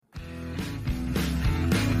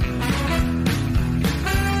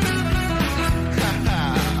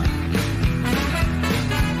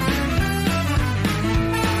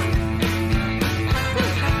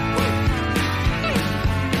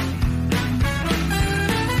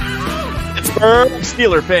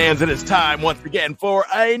Steeler fans, it is time once again for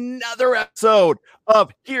another episode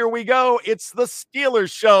of Here We Go. It's the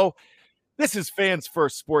Steelers Show. This is Fans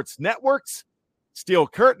First Sports Networks, Steel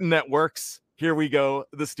Curtain Networks. Here we go,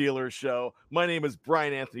 the Steelers Show. My name is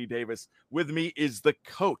Brian Anthony Davis. With me is the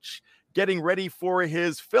coach, getting ready for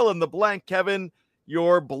his fill in the blank, Kevin,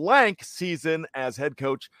 your blank season as head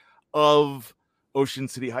coach of Ocean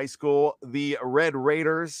City High School, the Red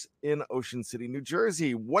Raiders in Ocean City, New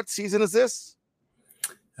Jersey. What season is this?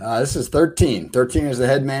 This is 13. 13 as the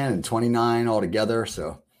head man and 29 altogether.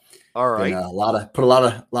 So, all right, a lot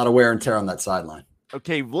of wear and tear on that sideline.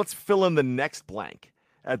 Okay, let's fill in the next blank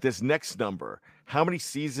at this next number. How many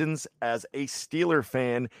seasons as a Steeler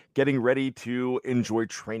fan getting ready to enjoy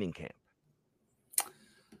training camp?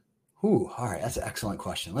 Ooh, all right. That's an excellent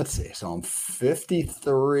question. Let's see. So I'm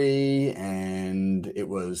 53 and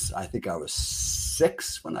I think I was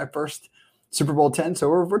 6 when I first Super Bowl 10. So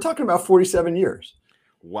we're talking about 47 years.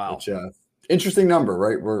 Wow. Which, interesting number,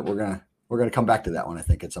 right? We're going to come back to that one, I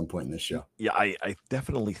think, at some point in this show. Yeah, I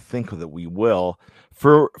definitely think that we will.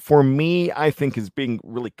 For me, I think is being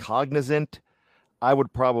really cognizant. I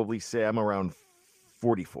would probably say I'm around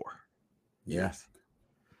 44. Yes.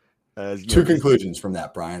 Two conclusions from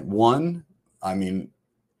that, Brian. One, I mean,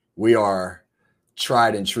 we are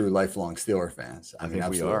tried and true lifelong Steeler fans. I think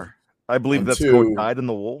absolutely. We are. I believe that's dyed in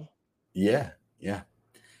the wool. Yeah, yeah.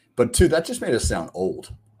 But two, that just made us sound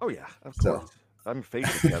old. Oh yeah, of course. I'm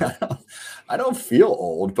facing it. I don't feel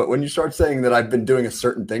old, but when you start saying that I've been doing a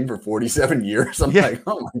certain thing for 47 years, I'm like,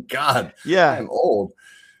 oh my God, yeah, I'm old.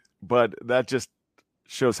 But that just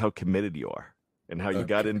shows how committed you are and how you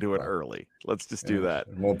got into it early. Let's just do that.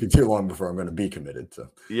 It won't be too long before I'm going to be committed. So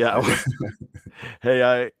yeah.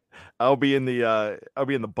 Hey, I'll be in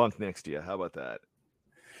the bunk next to you. How about that?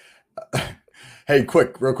 Hey,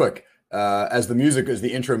 real quick. As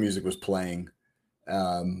the intro music was playing,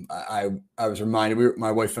 I was reminded.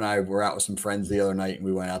 My wife and I were out with some friends the other night, and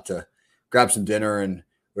we went out to grab some dinner, and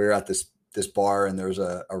we were at this bar, and there was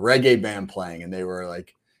a reggae band playing, and they were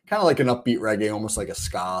like kind of like an upbeat reggae, almost like a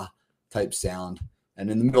ska type sound.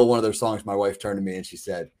 And in the middle of one of their songs, my wife turned to me and she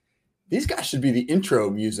said, "These guys should be the intro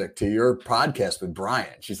music to your podcast with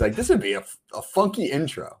Brian." She's like, "This would be a funky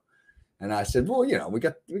intro." And I said, "Well, we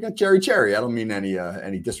got Jerry Cherry. I don't mean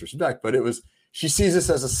any disrespect, but she sees this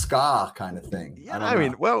as a ska kind of thing." Yeah, I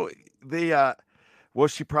mean,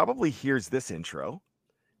 she probably hears this intro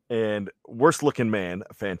and Worst Looking Man,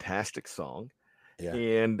 a fantastic song. Yeah.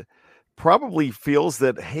 And probably feels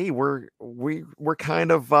that, hey, we're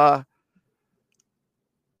kind of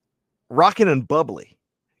rocking and bubbly,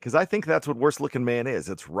 because I think that's what Worst Looking Man is.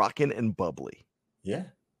 It's rocking and bubbly. Yeah.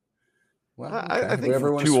 Well, okay. I think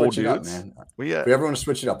for two old dudes, man. If we ever want to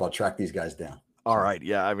switch it up, I'll track these guys down. All right.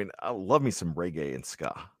 Yeah. I mean, I love me some reggae and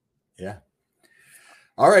ska. Yeah.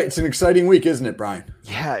 All right. It's an exciting week, isn't it, Brian?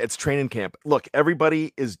 Yeah. It's training camp. Look,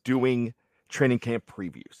 everybody is doing training camp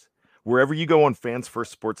previews wherever you go on Fans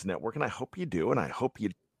First Sports Network. And I hope you do. And I hope you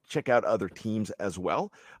check out other teams as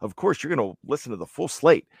well. Of course, you're going to listen to the full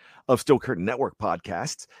slate of Steel Curtain Network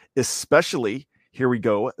podcasts, especially Here We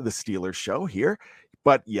Go, the Steelers Show here.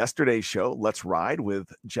 But yesterday's show, Let's Ride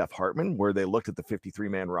with Jeff Hartman, where they looked at the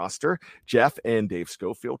 53-man roster, Jeff and Dave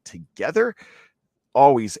Schofield together.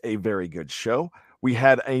 Always a very good show. We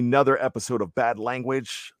had another episode of Bad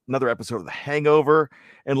Language, another episode of The Hangover.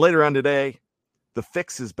 And later on today, The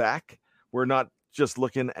Fix is back. We're not just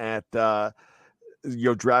looking at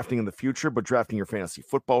drafting in the future, but drafting your fantasy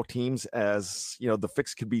football teams. As The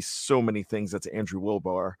Fix could be so many things. That's Andrew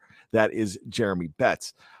Wilbar. That is Jeremy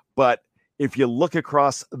Betts. But if you look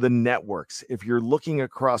across the networks, if you're looking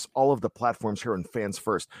across all of the platforms here on Fans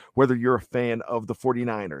First, whether you're a fan of the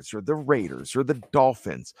 49ers or the Raiders or the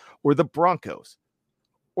Dolphins or the Broncos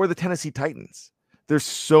or the Tennessee Titans, there's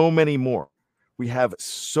so many more. We have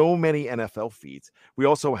so many NFL feeds. We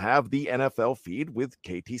also have the NFL feed with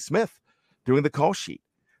KT Smith doing the call sheet.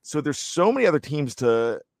 So there's so many other teams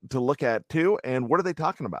to look at too. And what are they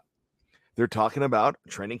talking about? They're talking about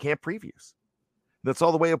training camp previews. That's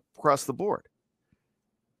all the way across the board.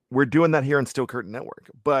 We're doing that here on Steel Curtain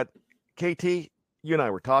Network. But KT, you and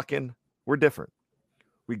I were talking. We're different.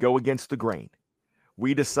 We go against the grain.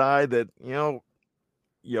 We decide that, the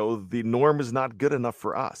norm is not good enough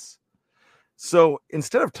for us. So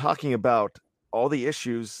instead of talking about all the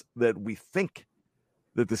issues that we think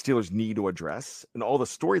that the Steelers need to address and all the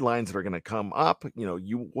storylines that are going to come up,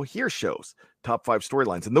 you will hear shows, top 5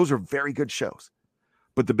 storylines, and those are very good shows.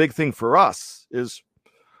 But the big thing for us is,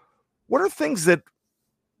 what are things that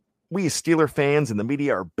we as Steeler fans and the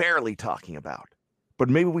media are barely talking about, but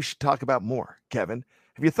maybe we should talk about more? Kevin,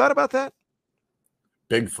 have you thought about that?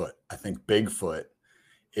 Bigfoot. I think Bigfoot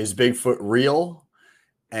is Bigfoot real,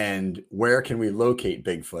 and where can we locate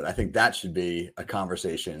Bigfoot? I think that should be a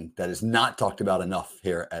conversation that is not talked about enough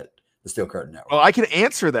here at the Steel Curtain Network. Well, I can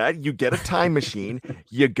answer that. You get a time machine,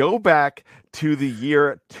 you go back to the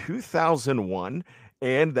year 2001,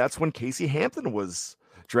 and that's when Casey Hampton was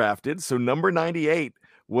drafted. So number 98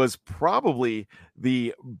 was probably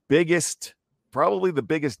the biggest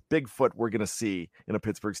Bigfoot we're going to see in a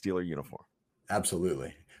Pittsburgh Steelers uniform.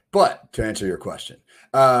 Absolutely. But to answer your question,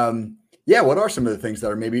 what are some of the things that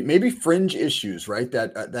are maybe fringe issues, right?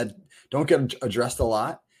 That don't get addressed a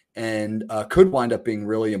lot and could wind up being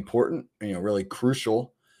really important, really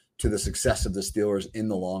crucial to the success of the Steelers in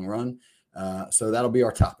the long run. So that'll be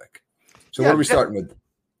our topic. So what are we starting with?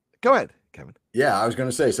 Go ahead, Kevin. Yeah, I was going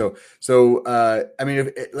to say,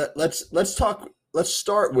 let's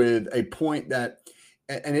start with a point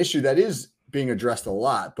an issue that is being addressed a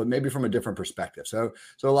lot, but maybe from a different perspective. So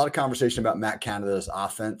a lot of conversation about Matt Canada's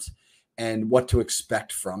offense and what to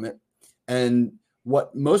expect from it. And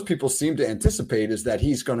what most people seem to anticipate is that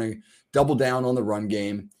he's going to double down on the run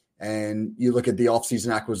game. And you look at the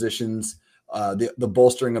offseason acquisitions, the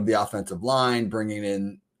bolstering of the offensive line, bringing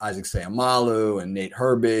in Isaac Seumalo and Nate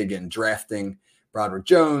Herbig and drafting Broderick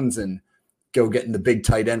Jones and getting the big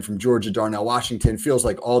tight end from Georgia, Darnell Washington. Feels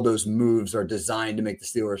like all those moves are designed to make the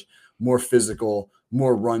Steelers more physical,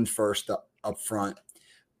 more run first up front.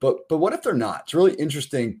 But what if they're not? It's really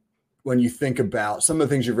interesting when you think about some of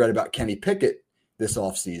the things you've read about Kenny Pickett this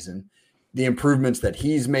offseason, the improvements that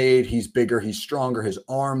he's made. He's bigger, he's stronger, his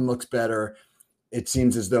arm looks better. It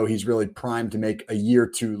seems as though he's really primed to make a year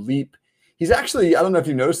two leap. He's actually, I don't know if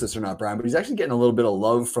you noticed this or not, Brian, but he's actually getting a little bit of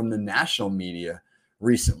love from the national media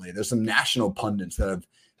recently. There's some national pundits that have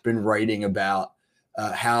been writing about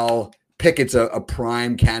how Pickett's a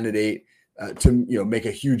prime candidate to make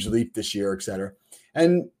a huge leap this year, et cetera.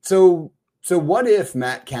 And so what if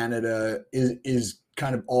Matt Canada is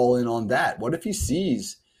kind of all in on that? What if he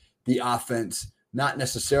sees the offense not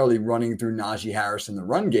necessarily running through Najee Harris in the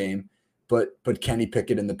run game, but Kenny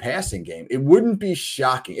Pickett in the passing game? It wouldn't be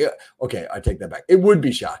shocking. Okay, I take that back. It would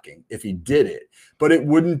be shocking if he did it, but it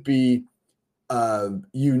wouldn't be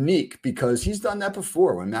unique because he's done that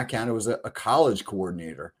before when Matt Canada was a college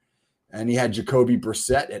coordinator and he had Jacoby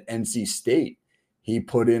Brissett at NC State. He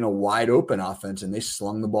put in a wide open offense and they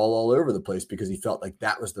slung the ball all over the place because he felt like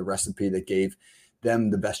that was the recipe that gave them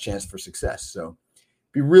the best chance for success. So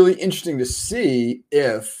it'd be really interesting to see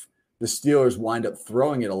if the Steelers wind up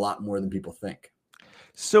throwing it a lot more than people think.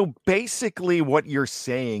 So basically what you're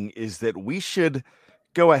saying is that we should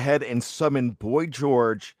go ahead and summon Boy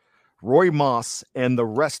George, Roy Moss, and the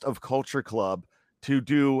rest of Culture Club to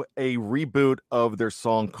do a reboot of their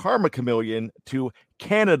song Karma Chameleon to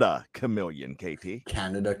Canada Chameleon, KT.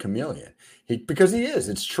 Canada Chameleon. Because he is.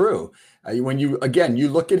 It's true. When you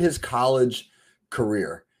look at his college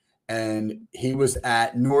career, and he was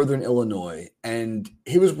at Northern Illinois, and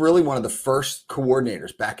he was really one of the first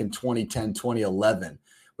coordinators back in 2010, 2011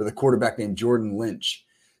 with a quarterback named Jordan Lynch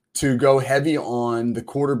to go heavy on the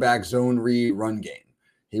quarterback zone read run game.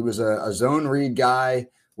 He was a zone read guy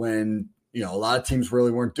when, a lot of teams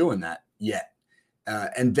really weren't doing that yet.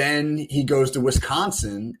 And then he goes to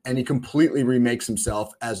Wisconsin and he completely remakes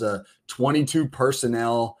himself as a 22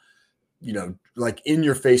 personnel, like in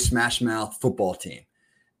your face smash mouth football team.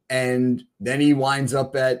 And then he winds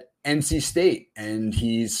up at NC State and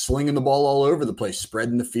he's slinging the ball all over the place,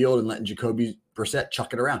 spreading the field and letting Jacoby Brissett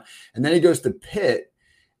chuck it around. And then he goes to Pitt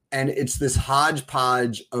and it's this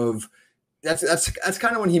hodgepodge of that's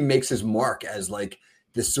kind of when he makes his mark as like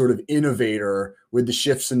this sort of innovator with the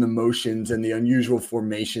shifts and the motions and the unusual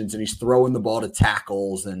formations. And he's throwing the ball to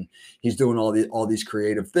tackles and he's doing all these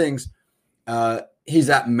creative things. He's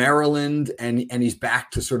at Maryland and he's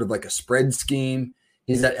back to sort of like a spread scheme.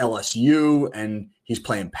 He's at LSU and he's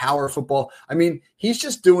playing power football. I mean, he's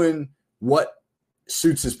just doing what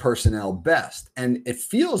suits his personnel best. And it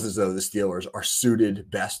feels as though the Steelers are suited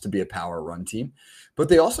best to be a power run team, but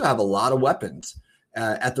they also have a lot of weapons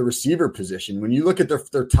at the receiver position. When you look at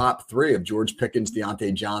their top three of George Pickens,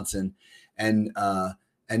 Deontay Johnson, and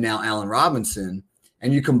now Allen Robinson,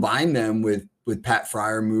 and you combine them with Pat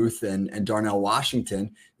Freiermuth and Darnell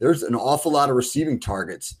Washington, there's an awful lot of receiving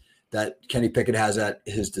targets that Kenny Pickett has at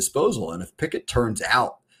his disposal. And if Pickett turns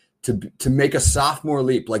out to make a sophomore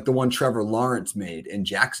leap like the one Trevor Lawrence made in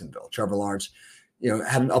Jacksonville, Trevor Lawrence,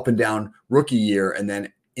 had an up and down rookie year, and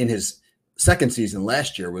then in his second season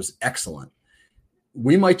last year was excellent.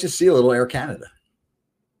 We might just see a little Air Canada.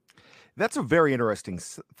 That's a very interesting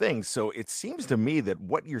thing. So it seems to me that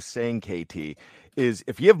what you're saying, KT, is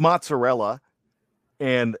if you have mozzarella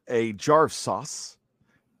and a jar of sauce,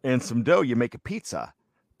 and some dough, you make a pizza.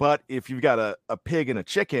 But if you've got a pig and a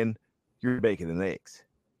chicken, you're bacon and eggs.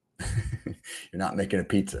 You're not making a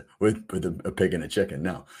pizza with a pig and a chicken.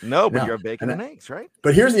 No, but No. you're bacon and eggs, right?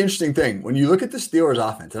 But here's the interesting thing: when you look at the Steelers'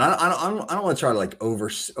 offense, and I don't want to try to like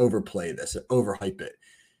overplay this, overhype it,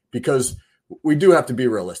 because we do have to be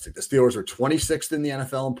realistic. The Steelers were 26th in the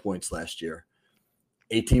NFL in points last year,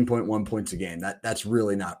 18.1 points a game. That's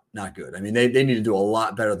really not good. I mean, they need to do a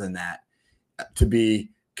lot better than that to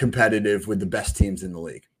be competitive with the best teams in the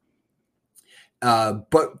league.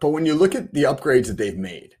 But when you look at the upgrades that they've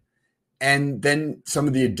made, and then some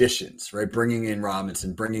of the additions, right? Bringing in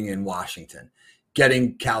Robinson, bringing in Washington,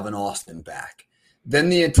 getting Calvin Austin back. Then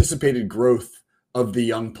the anticipated growth of the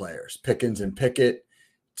young players, Pickens and Pickett.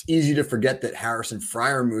 It's easy to forget that Harrison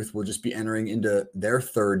Freiermuth will just be entering into their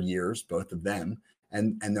third years, both of them,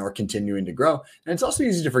 and they're continuing to grow. And it's also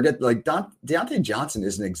easy to forget, like Deontay Johnson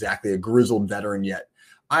isn't exactly a grizzled veteran yet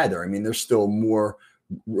either. I mean, there's still more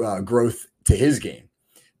growth to his game.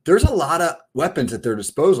 There's a lot of weapons at their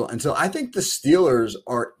disposal. And so I think the Steelers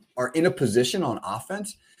are in a position on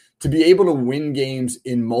offense to be able to win games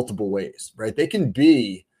in multiple ways, right? They can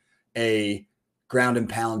be a ground and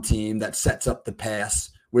pound team that sets up the pass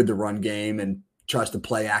with the run game and tries to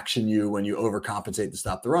play action you when you overcompensate to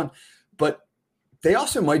stop the run. But they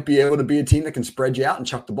also might be able to be a team that can spread you out and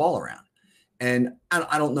chuck the ball around. And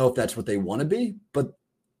I don't know if that's what they want to be, but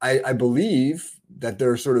I believe that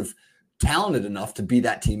they're sort of talented enough to be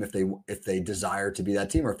that team if they desire to be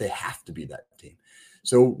that team, or if they have to be that team.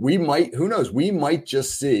 So we might, who knows, we might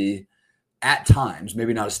just see at times,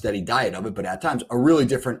 maybe not a steady diet of it, but at times a really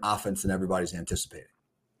different offense than everybody's anticipating.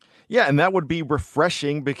 Yeah, and that would be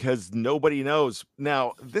refreshing because nobody knows.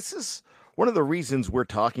 Now, this is one of the reasons we're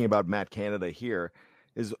talking about Matt Canada here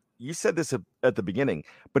is you said this at the beginning,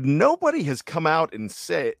 but nobody has come out and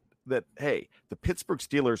said that, hey, the Pittsburgh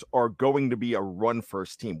Steelers are going to be a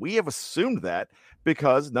run-first team. We have assumed that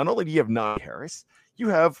because not only do you have Najee Harris, you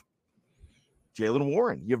have Jaylen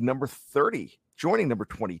Warren. You have number 30 joining number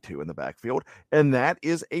 22 in the backfield, and that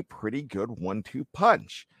is a pretty good 1-2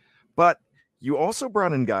 punch. But you also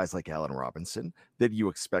brought in guys like Allen Robinson that you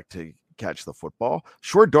expect to catch the football.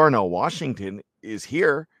 Sure, Darnell Washington is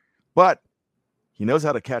here, but he knows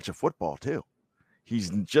how to catch a football too.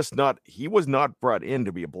 He was not brought in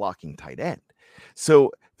to be a blocking tight end.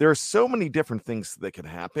 So there are so many different things that can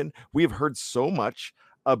happen. We have heard so much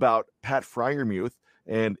about Pat Freiermuth,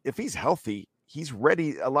 and if he's healthy, he's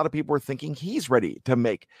ready. A lot of people are thinking he's ready to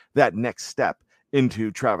make that next step into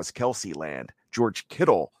Travis Kelce land, George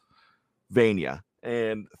Kittle, Vania,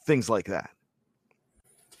 and things like that.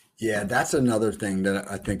 Yeah, that's another thing that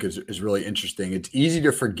I think is really interesting. It's easy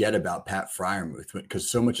to forget about Pat Freiermuth because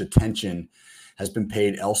so much attention has been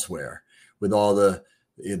paid elsewhere with all the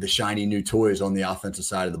shiny new toys on the offensive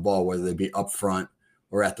side of the ball, whether they be up front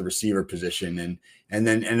or at the receiver position. And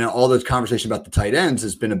then all those conversation about the tight ends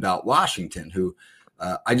has been about Washington, who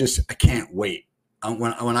I can't wait.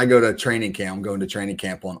 When I go to training camp, I'm going to training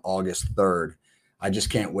camp on August 3rd. I just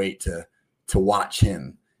can't wait to watch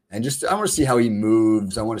him. And I want to see how he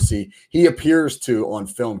moves. I want to see, he appears to on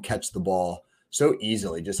film catch the ball so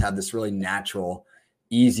easily, just have this really natural,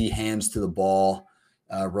 easy hands to the ball,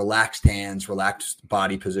 relaxed hands, relaxed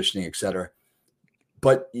body positioning, et cetera.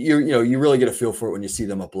 But you really get a feel for it when you see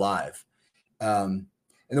them up live. And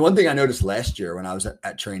the one thing I noticed last year when I was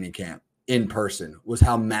at training camp in person was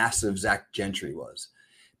how massive Zach Gentry was,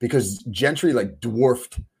 because Gentry like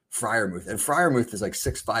dwarfed Freiermuth, and Freiermuth is like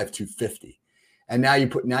 6'5", 250. And now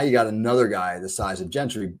you got another guy the size of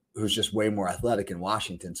Gentry who's just way more athletic in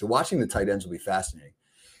Washington. So watching the tight ends will be fascinating.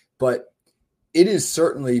 But it is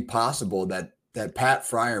certainly possible that Pat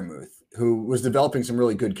Freiermuth, who was developing some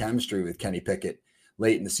really good chemistry with Kenny Pickett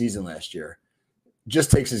late in the season last year,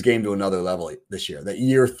 just takes his game to another level this year. That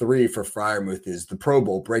year 3 for Freiermuth is the Pro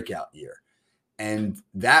Bowl breakout year. And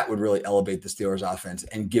that would really elevate the Steelers offense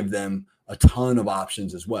and give them a ton of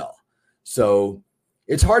options as well. So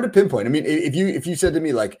it's hard to pinpoint. I mean, if you said to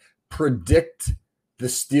me, like, predict the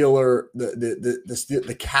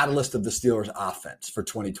the catalyst of the Steelers offense for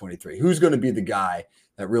 2023, who's going to be the guy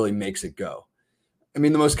that really makes it go? I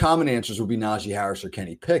mean, the most common answers would be Najee Harris or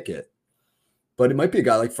Kenny Pickett, but it might be a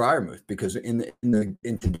guy like Freiermuth, because in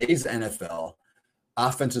today's NFL,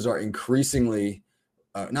 offenses are increasingly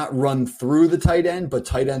not run through the tight end, but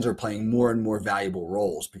tight ends are playing more and more valuable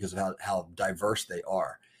roles because of how diverse they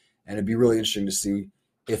are. And it'd be really interesting to see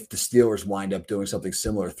if the Steelers wind up doing something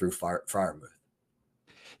similar through Freiermuth.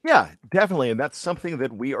 Yeah, definitely. And that's something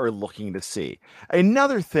that we are looking to see.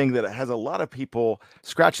 Another thing that has a lot of people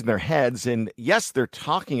scratching their heads, and yes, they're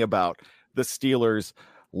talking about the Steelers'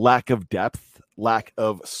 lack of depth lack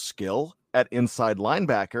of skill at inside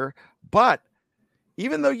linebacker. But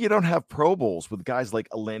even though you don't have Pro Bowls with guys like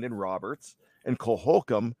Landon Roberts and Cole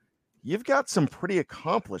Holcomb, you've got some pretty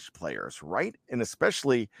accomplished players, right? And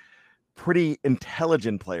especially pretty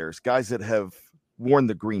intelligent players, guys that have worn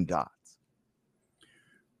the green dots.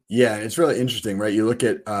 Yeah, it's really interesting, right? You look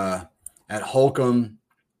at Holcomb,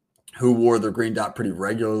 who wore the green dot pretty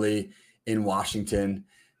regularly in Washington,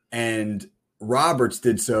 and Roberts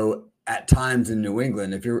did so at times in New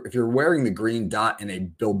England. If you're wearing the green dot in a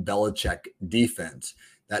Bill Belichick defense,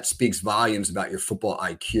 that speaks volumes about your football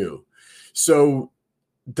IQ. So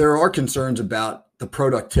there are concerns about the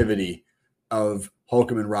productivity of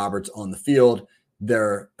Holcomb and Roberts on the field,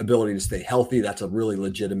 their ability to stay healthy. That's a really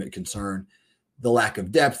legitimate concern. The lack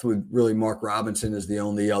of depth with really Mark Robinson as the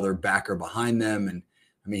only other backer behind them. And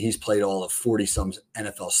I mean, he's played all of 40 some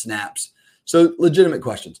NFL snaps. So legitimate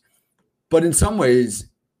questions. But in some ways,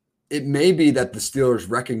 it may be that the Steelers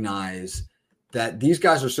recognize that these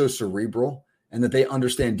guys are so cerebral and that they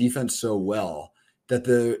understand defense so well that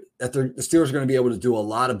the Steelers are going to be able to do a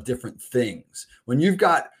lot of different things. When you've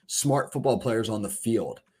got smart football players on the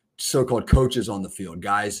field, so-called coaches on the field,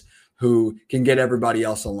 guys who can get everybody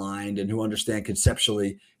else aligned and who understand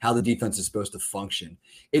conceptually how the defense is supposed to function,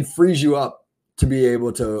 it frees you up to be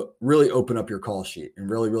able to really open up your call sheet and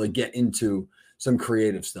really, really get into some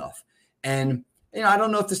creative stuff. And I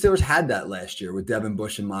don't know if the Steelers had that last year with Devin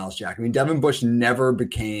Bush and Myles Jack. I mean, Devin Bush never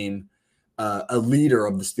became a leader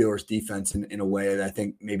of the Steelers defense in a way that I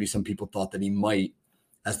think maybe some people thought that he might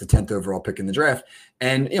as the 10th overall pick in the draft.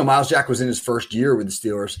 And, Myles Jack was in his first year with the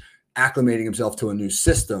Steelers, acclimating himself to a new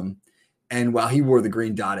system. And while he wore the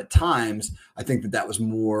green dot at times, I think that was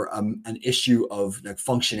more an issue of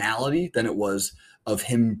functionality than it was of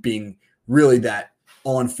him being really that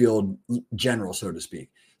on-field general, so to speak.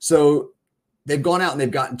 So they've gone out and they've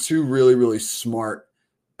gotten two really, really smart,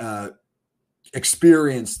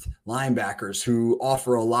 experienced linebackers who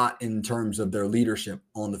offer a lot in terms of their leadership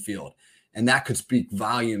on the field. And that could speak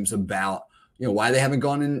volumes about, why they haven't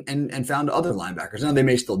gone in and found other linebackers. Now, they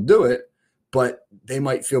may still do it, but they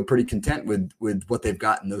might feel pretty content with what they've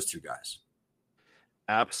got in those two guys.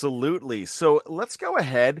 Absolutely. So let's go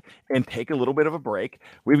ahead and take a little bit of a break.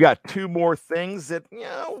 We've got two more things that,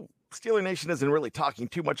 Steeler Nation isn't really talking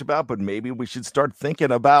too much about, but maybe we should start thinking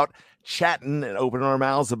about chatting and opening our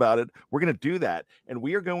mouths about it. We're going to do that. And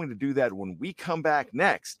we are going to do that when we come back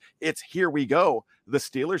next. It's Here We Go, the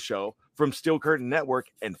Steelers Show from Steel Curtain Network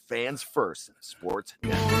and Fans First Sports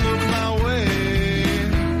Network.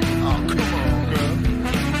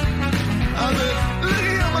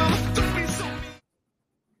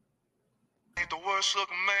 Ain't the worst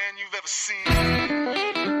looking man you've ever seen.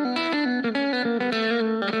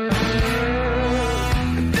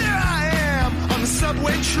 There I am on the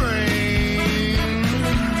subway train,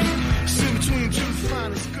 sitting between two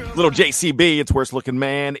finest girls. Little JCB, it's Worst Looking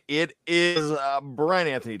Man. It is Brian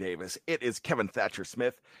Anthony Davis. It is Kevin Thatcher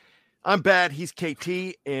Smith. I'm Bad. He's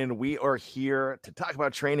KT, and we are here to talk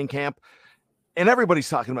about training camp. And everybody's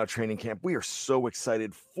talking about training camp. We are so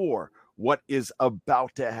excited for what is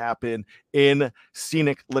about to happen in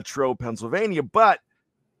scenic Latrobe, Pennsylvania. But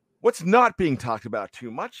what's not being talked about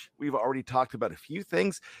too much, we've already talked about a few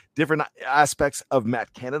things, different aspects of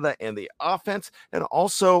Matt Canada and the offense, and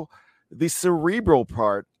also the cerebral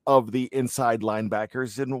part of the inside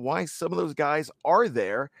linebackers and why some of those guys are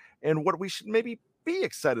there and what we should maybe be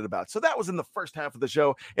excited about. So that was in the first half of the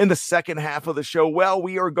show. In the second half of the show, well,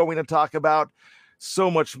 we are going to talk about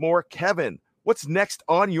so much more. Kevin, what's next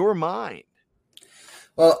on your mind?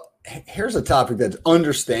 Well, here's a topic that's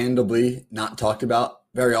understandably not talked about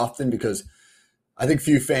very often because I think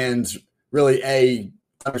few fans really, A,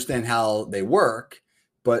 understand how they work,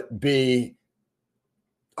 but B,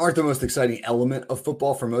 aren't the most exciting element of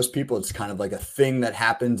football for most people. It's kind of like a thing that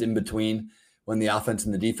happens in between when the offense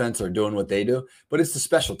and the defense are doing what they do, but it's the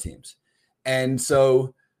special teams. And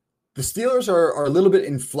so the Steelers are a little bit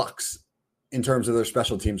in flux in terms of their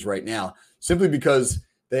special teams right now, simply because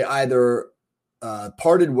they either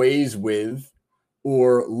parted ways with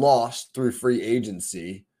or lost through free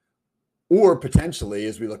agency, or potentially,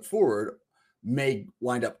 as we look forward, may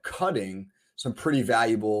wind up cutting some pretty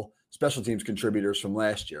valuable special teams contributors from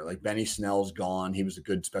last year. Like Benny Snell's gone. He was a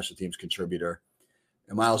good special teams contributor.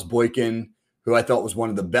 And Miles Boykin, who I thought was one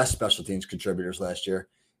of the best special teams contributors last year,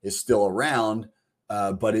 is still around,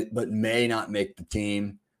 but may not make the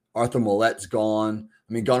team. Arthur Maulet's gone.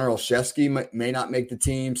 I mean, Gunnar Olszewski may not make the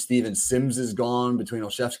team. Steven Sims is gone. Between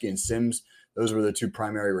Olszewski and Sims, those were the two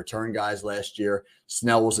primary return guys last year.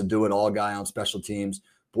 Snell was a do-it-all guy on special teams.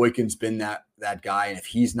 Boykin's been that guy, and if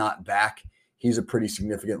he's not back, he's a pretty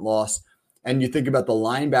significant loss. And you think about the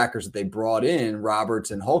linebackers that they brought in,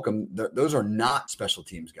 Roberts and Holcomb, those are not special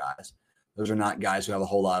teams guys. Those are not guys who have a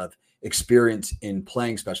whole lot of experience in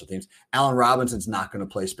playing special teams. Allen Robinson's not going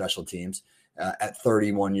to play special teams at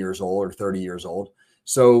 31 years old or 30 years old.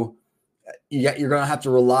 So you're going to have to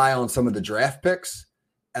rely on some of the draft picks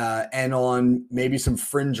and on maybe some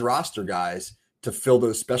fringe roster guys to fill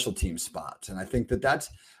those special team spots. And I think that's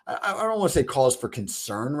I don't want to say cause for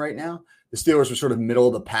concern right now. The Steelers were sort of middle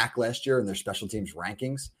of the pack last year in their special teams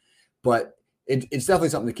rankings, but it's definitely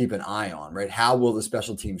something to keep an eye on, right? How will the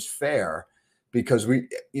special teams fare? Because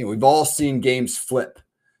we've all seen games flip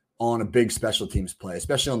on a big special teams play,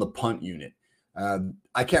 especially on the punt unit.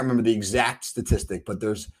 I can't remember the exact statistic, but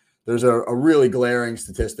there's a really glaring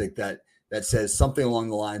statistic that says something along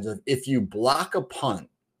the lines of, if you block a punt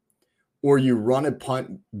or you run a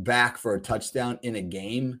punt back for a touchdown in a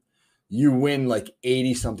game, you win like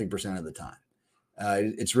 80-something% of the time.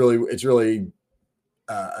 It's really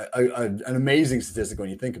an amazing statistic when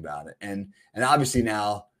you think about it. And obviously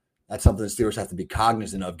now that's something the Steelers have to be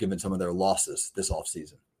cognizant of given some of their losses this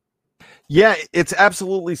offseason. Yeah, it's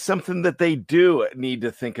absolutely something that they do need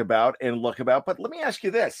to think about and look about. But let me ask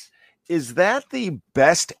you this. Is that the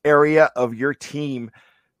best area of your team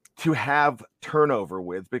to have turnover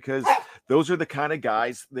with? Because those are the kind of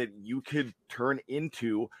guys that you could turn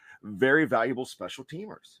into very valuable special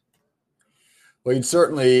teamers. Well, you'd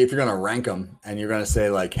certainly, if you're going to rank them and you're going to say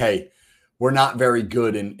like, hey, we're not very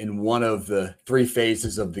good in one of the three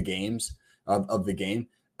phases of the games of the game.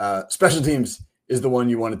 Special teams is the one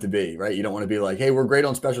you want it to be, right? You don't want to be like, hey, we're great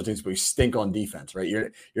on special teams, but we stink on defense, right?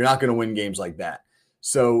 You're not going to win games like that.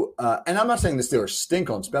 So, and I'm not saying the Steelers stink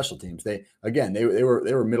on special teams. They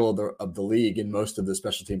were middle of the league in most of the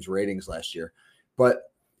special teams ratings last year.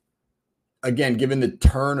 But again, given the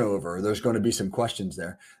turnover, there's going to be some questions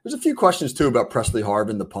there. There's a few questions too about Presley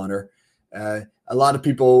Harvin, the punter. A lot of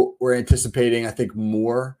people were anticipating, I think,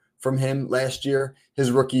 more from him last year.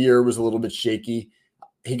 His rookie year was a little bit shaky.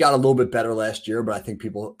 He got a little bit better last year, but I think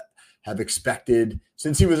people have expected,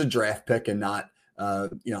 since he was a draft pick and not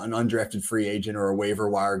an undrafted free agent or a waiver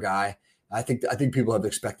wire guy, I think people have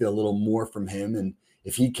expected a little more from him. And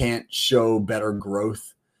if he can't show better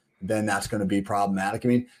growth, then that's going to be problematic. I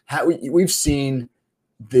mean, we've seen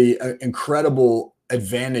the incredible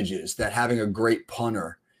advantages that having a great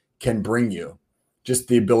punter can bring you. Just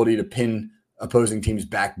the ability to pin opposing teams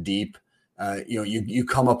back deep. You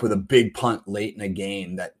come up with a big punt late in a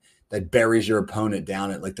game that buries your opponent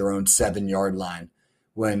down at like their own 7-yard line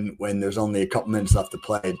when there's only a couple minutes left to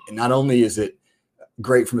play. And not only is it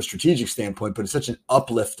great from a strategic standpoint, but it's such an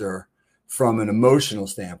uplifter from an emotional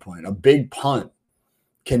standpoint. A big punt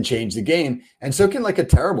can change the game, and so can like a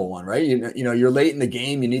terrible one, right? You're late in the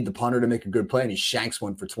game, you need the punter to make a good play, and he shanks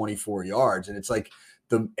one for 24 yards, and it's like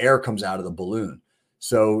the air comes out of the balloon.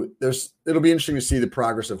 So it'll be interesting to see the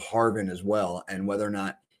progress of Harvin as well, and whether or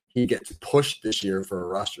not he gets pushed this year for a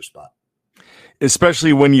roster spot.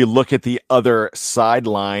 Especially when you look at the other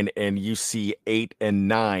sideline and you see 8 and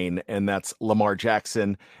 9, and that's Lamar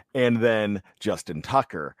Jackson and then Justin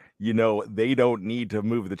Tucker. They don't need to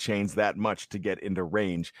move the chains that much to get into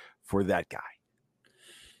range for that guy.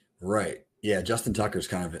 Right. Yeah. Justin Tucker's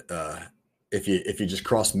kind of, if you just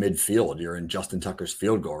cross midfield, you're in Justin Tucker's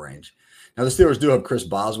field goal range. Now the Steelers do have Chris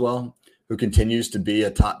Boswell, who continues to be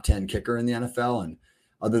a top 10 kicker in the NFL. And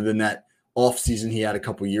other than that offseason he had a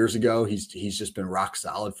couple years ago, he's just been rock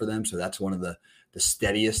solid for them. So that's one of the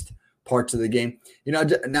steadiest parts of the game. Now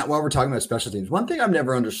while we're talking about special teams, one thing I've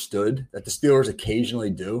never understood that the Steelers occasionally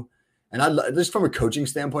do, and just from a coaching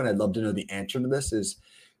standpoint, I'd love to know the answer to this, is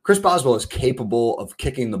Chris Boswell is capable of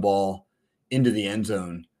kicking the ball into the end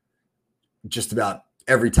zone just about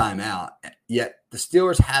every time out. Yet the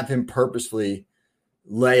Steelers have him purposefully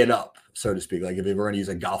lay it up, so to speak. Like if we were going to use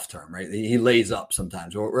a golf term, right? He lays up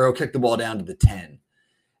sometimes, or he'll kick the ball down to the 10.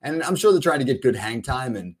 And I'm sure they're trying to get good hang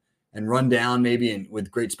time and run down maybe and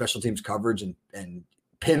with great special teams coverage and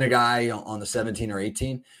pin a guy on the 17 or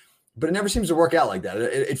 18. But it never seems to work out like that.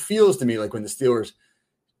 It feels to me like when the Steelers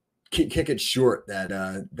kick it short that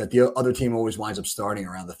the other team always winds up starting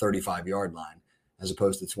around the 35-yard line as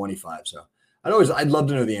opposed to 25. So I'd love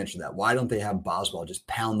to know the answer to that. Why don't they have Boswell just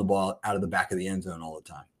pound the ball out of the back of the end zone all the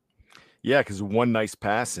time? Yeah, because one nice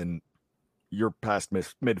pass and you're past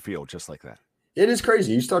midfield just like that. It is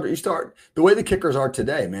crazy. You start the way the kickers are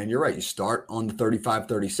today, man. You're right. You start on the 35,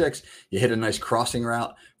 36. You hit a nice crossing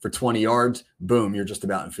route for 20 yards. Boom, you're just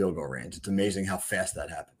about in field goal range. It's amazing how fast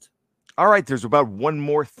that happens. All right, there's about one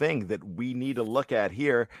more thing that we need to look at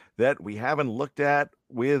here that we haven't looked at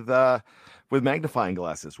with magnifying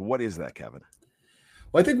glasses. What is that, Kevin?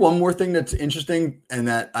 Well, I think one more thing that's interesting and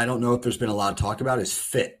that I don't know if there's been a lot of talk about is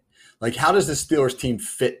fit. Like, how does the Steelers team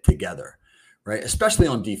fit together, right? Especially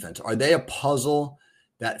on defense. Are they a puzzle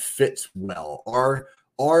that fits well?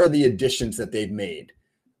 Are the additions that they've made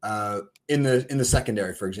in the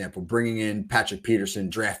secondary, for example, bringing in Patrick Peterson,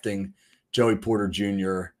 drafting Joey Porter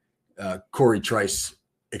Jr., Corey Trice,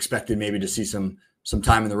 expected maybe to see some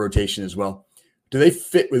time in the rotation as well. Do they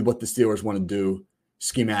fit with what the Steelers want to do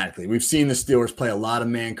schematically? We've seen the Steelers play a lot of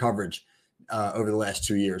man coverage over the last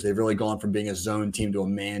 2 years. They've really gone from being a zone team to a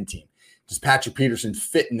man team. Does Patrick Peterson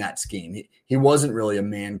fit in that scheme? He wasn't really a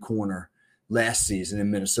man corner last season in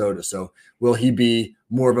Minnesota. So will he be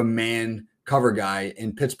more of a man cover guy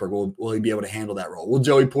in Pittsburgh? Will he be able to handle that role? Will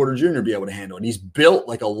Joey Porter Jr. be able to handle it? He's built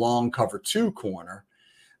like a long cover 2 corner.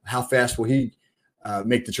 How fast will he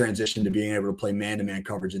make the transition to being able to play man-to-man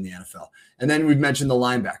coverage in the NFL? And then we've mentioned the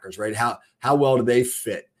linebackers, right? How well do they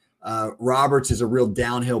fit? Roberts is a real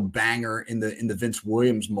downhill banger in the Vince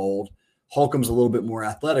Williams mold. Holcomb's a little bit more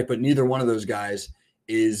athletic, but neither one of those guys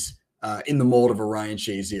is in the mold of a Ryan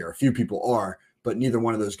Shazier. A few people are, but neither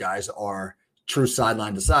one of those guys are true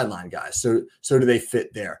sideline to sideline guys. So do they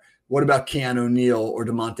fit there? What about Keanu Neal or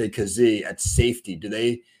DeMonte Kazee at safety? Do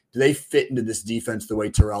they fit into this defense the way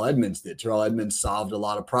Terrell Edmunds did? Terrell Edmunds solved a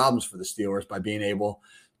lot of problems for the Steelers by being able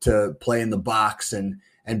to play in the box and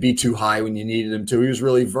be too high when you needed him to. He was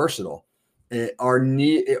really versatile. Are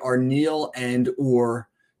Neal and or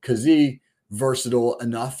Kazee versatile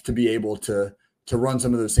enough to be able to run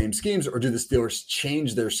some of those same schemes, or do the Steelers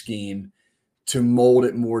change their scheme to mold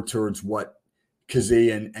it more towards what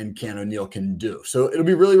Kazee and Keanu Neal can do? So it'll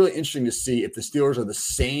be really, really interesting to see if the Steelers are the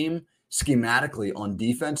same schematically on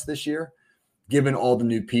defense this year, given all the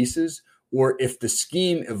new pieces, or if the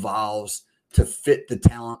scheme evolves to fit the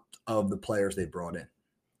talent of the players they brought in.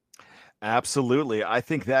 Absolutely. I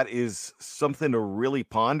think that is something to really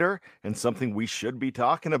ponder and something we should be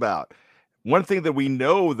talking about. One thing that we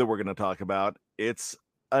know that we're going to talk about, it's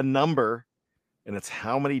a number, and it's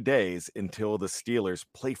how many days until the Steelers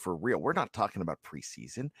play for real. We're not talking about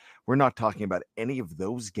preseason. We're not talking about any of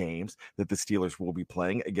those games that the Steelers will be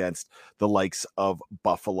playing against the likes of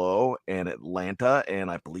Buffalo and Atlanta and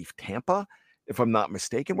I believe Tampa, if I'm not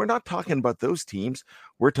mistaken. We're not talking about those teams.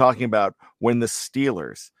 We're talking about when the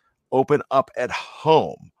Steelers open up at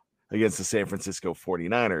home against the San Francisco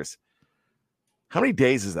 49ers. How many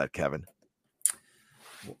days is that, Kevin?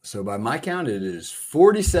 So by my count, it is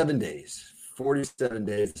 47 days. 47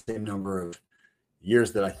 days, the same number of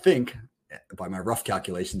years that I think, by my rough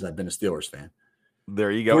calculations, I've been a Steelers fan.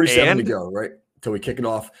 There you go. 47 to go, right? Till we kick it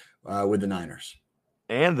off with the Niners.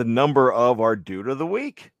 And the number of our dude of the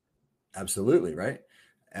week. Absolutely, right?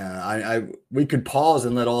 We could pause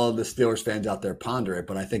and let all of the Steelers fans out there ponder it,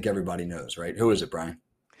 but I think everybody knows, right? Who is it, Brian?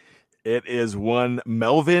 It is one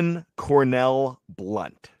Melvin Cornell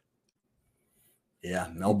Blunt. Yeah,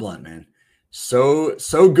 Mel Blunt, man. So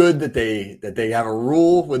good that they have a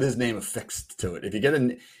rule with his name affixed to it. If you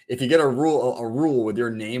get a rule with your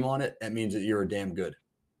name on it, that means that you're a damn good.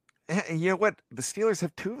 And you know what? The Steelers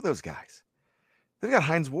have 2 of those guys. They've got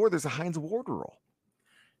Hines Ward. There's a Hines Ward rule.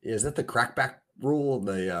 Is that the crackback rule?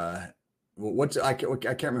 I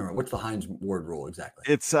can't remember. What's the Hines Ward rule exactly?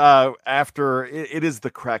 It's after it is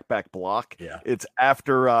the crackback block. Yeah. It's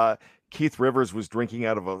after Keith Rivers was drinking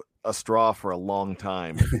out of a straw for a long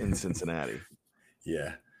time in Cincinnati.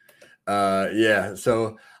 Yeah.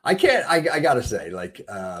 So I gotta say, like,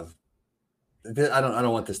 I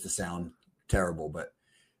don't want this to sound terrible, but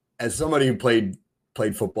as somebody who played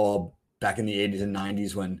football back in the 80s and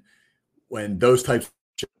 90s, when those types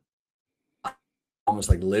of almost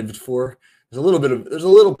like lived for, there's a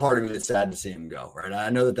little part of me that's sad to see him go, right?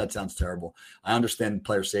 I know that sounds terrible. I understand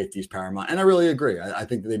player safety is paramount, and I really agree. I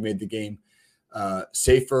think that they made the game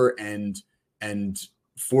safer and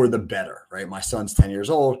for the better, right? My son's 10 years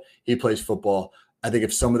old. He plays football. I think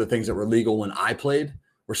if some of the things that were legal when I played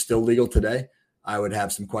were still legal today, I would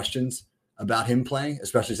have some questions about him playing,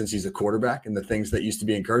 especially since he's a quarterback and the things that used to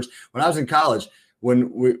be encouraged. When I was in college,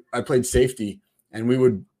 I played safety and we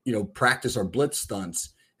would, practice our blitz stunts,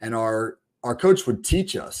 and our coach would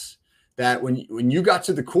teach us that when you got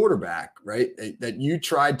to the quarterback, right, that you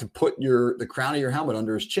tried to put the crown of your helmet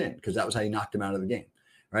under his chin, because that was how you knocked him out of the game,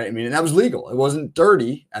 right? I mean, and that was legal. It wasn't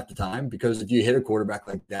dirty at the time, because if you hit a quarterback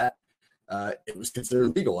like that, it was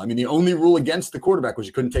considered legal. I mean, the only rule against the quarterback was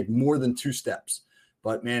you couldn't take more than 2 steps.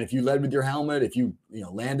 But man, if you led with your helmet, if you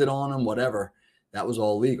landed on him, whatever, that was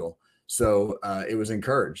all legal. So it was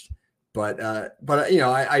encouraged. But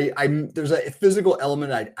there's a physical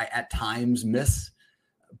element I at times miss,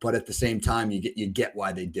 but at the same time you get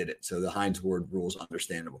why they did it. So the Hines Ward rule is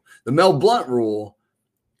understandable. The Mel Blunt rule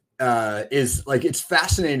is like, it's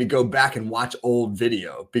fascinating to go back and watch old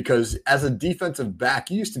video, because as a defensive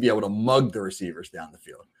back, you used to be able to mug the receivers down the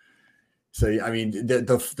field. So, I mean,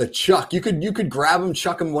 the chuck, you could grab him,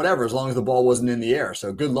 chuck him, whatever, as long as the ball wasn't in the air.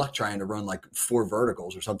 So good luck trying to run like 4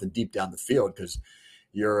 verticals or something deep down the field, because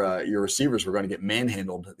your receivers were going to get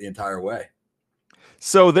manhandled the entire way.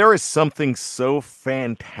 So there is something so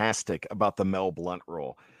fantastic about the Mel Blount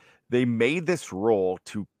rule. They made this rule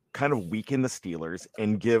to kind of weaken the Steelers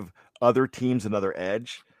and give other teams another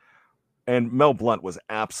edge. And Mel Blount was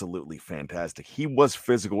absolutely fantastic. He was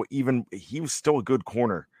physical. Even he was still a good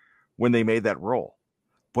corner when they made that rule.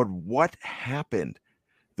 But what happened?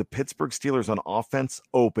 The Pittsburgh Steelers on offense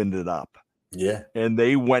opened it up. Yeah. And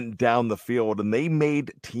they went down the field and they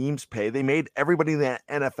made teams pay. They made everybody in the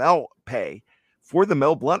NFL pay for the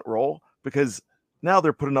Mel Blount role, because now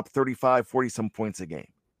they're putting up 35, 40 some points a game.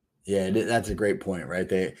 Yeah, that's a great point, right?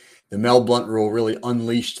 The Mel Blount rule really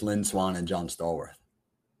unleashed Lynn Swann and John Stallworth.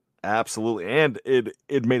 Absolutely. And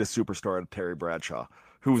it made a superstar out of Terry Bradshaw,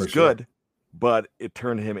 who was sure. good, but it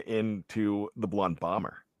turned him into the Blunt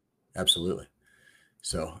Bomber. Absolutely.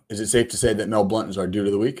 So is it safe to say that Mel Blount is our dude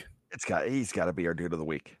of the week? He's got to be our dude of the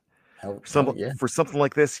week. For something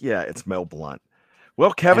like this, yeah, it's Mel Blount.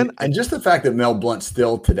 Well, Kevin, and just the fact that Mel Blount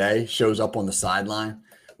still today shows up on the sideline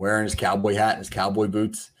wearing his cowboy hat and his cowboy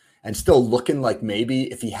boots and still looking like maybe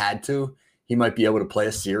if he had to, he might be able to play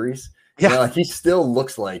a series. Yeah. You know, like he still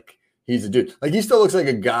looks like he's a dude. Like he still looks like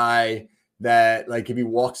a guy that, like, if he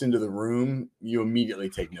walks into the room, you immediately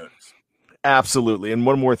take notice. Absolutely. And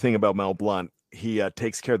one more thing about Mel Blount, he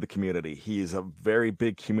takes care of the community. He's a very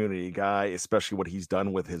big community guy, especially what he's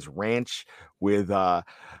done with his ranch, with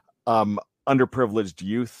underprivileged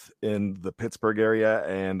youth in the Pittsburgh area.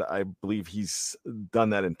 And I believe he's done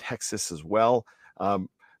that in Texas as well.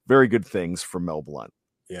 Very good things for Mel Blount.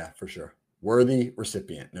 Yeah, for sure. Worthy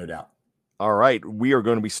recipient, no doubt. All right. We are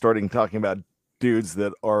going to be starting talking about dudes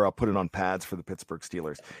that are putting on pads for the Pittsburgh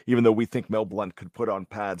Steelers. Even though we think Mel Blount could put on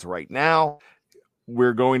pads right now,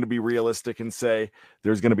 we're going to be realistic and say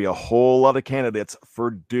there's going to be a whole lot of candidates for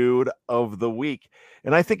dude of the week.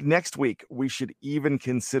 And I think next week we should even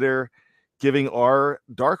consider giving our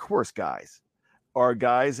dark horse guys,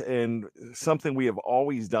 and something we have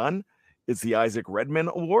always done is the Isaac Redman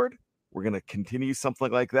Award. We're going to continue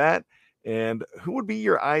something like that. And who would be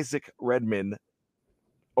your Isaac Redman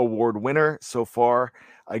Award winner so far?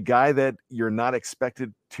 A guy that you're not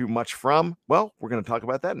expected too much from? Well, we're going to talk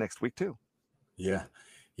about that next week too. Yeah.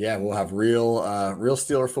 We'll have real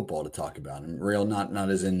Steeler football to talk about, and real, not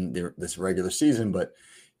as in this regular season, but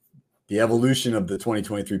the evolution of the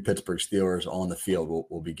 2023 Pittsburgh Steelers on the field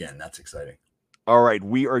will begin. That's exciting. All right.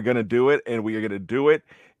 We are going to do it, and we are going to do it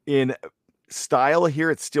in style here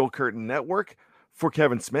at Steel Curtain Network. For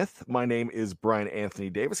Kevin Smith, my name is Brian Anthony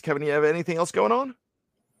Davis. Kevin, you have anything else going on?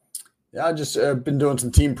 Yeah, I just been doing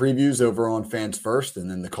some team previews over on Fans First,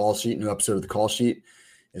 and then the Call Sheet, new episode of the Call Sheet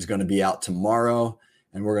is going to be out tomorrow,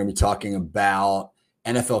 and we're going to be talking about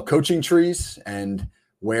NFL coaching trees and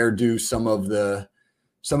where do some of the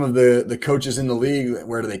coaches in the league,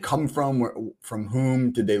 where do they come from? From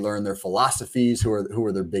whom did they learn their philosophies? Who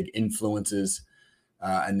are their big influences?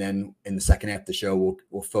 And then in the second half of the show,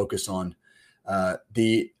 we'll focus on a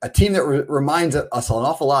team that reminds us an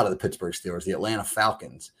awful lot of the Pittsburgh Steelers, the Atlanta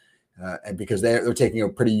Falcons, and because they're taking a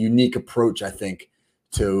pretty unique approach, I think,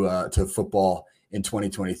 to football in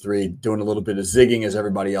 2023, doing a little bit of zigging as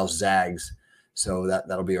everybody else zags. So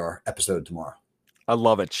that'll be our episode tomorrow. I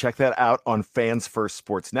love it. Check that out on Fans First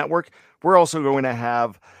Sports Network. We're also going to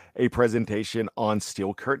have a presentation on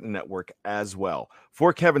Steel Curtain Network as well.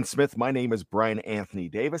 For Kevin Smith, my name is Brian Anthony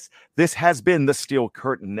Davis. This has been the Steel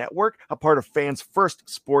Curtain Network, a part of Fans First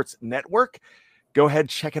Sports Network. Go ahead,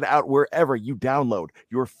 check it out wherever you download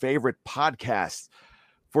your favorite podcasts.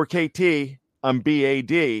 For KT, I'm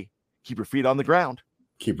BAD. Keep your feet on the ground.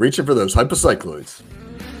 Keep reaching for those hypocycloids.